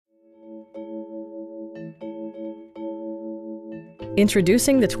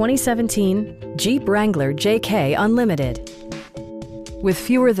Introducing the 2017 Jeep Wrangler JK Unlimited. With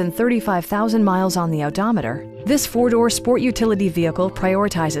fewer than 35,000 miles on the odometer, this four-door sport utility vehicle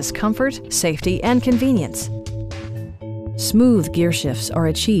prioritizes comfort, safety, and convenience. Smooth gear shifts are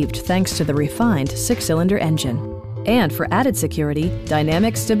achieved thanks to the refined six-cylinder engine. And for added security,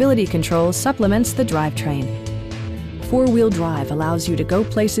 dynamic stability control supplements the drivetrain. Four-wheel drive allows you to go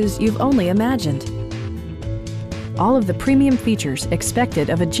places you've only imagined. All of the premium features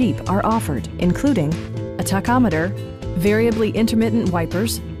expected of a Jeep are offered, including a tachometer, variably intermittent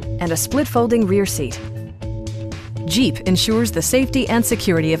wipers, and a split-folding rear seat. Jeep ensures the safety and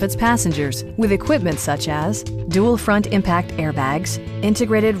security of its passengers with equipment such as dual front impact airbags,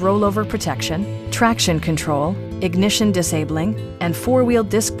 integrated rollover protection, traction control, ignition disabling, and four-wheel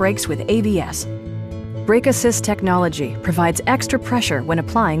disc brakes with ABS. Brake Assist technology provides extra pressure when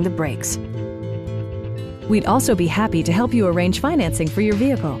applying the brakes. We'd also be happy to help you arrange financing for your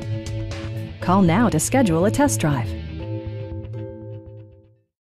vehicle. Call now to schedule a test drive.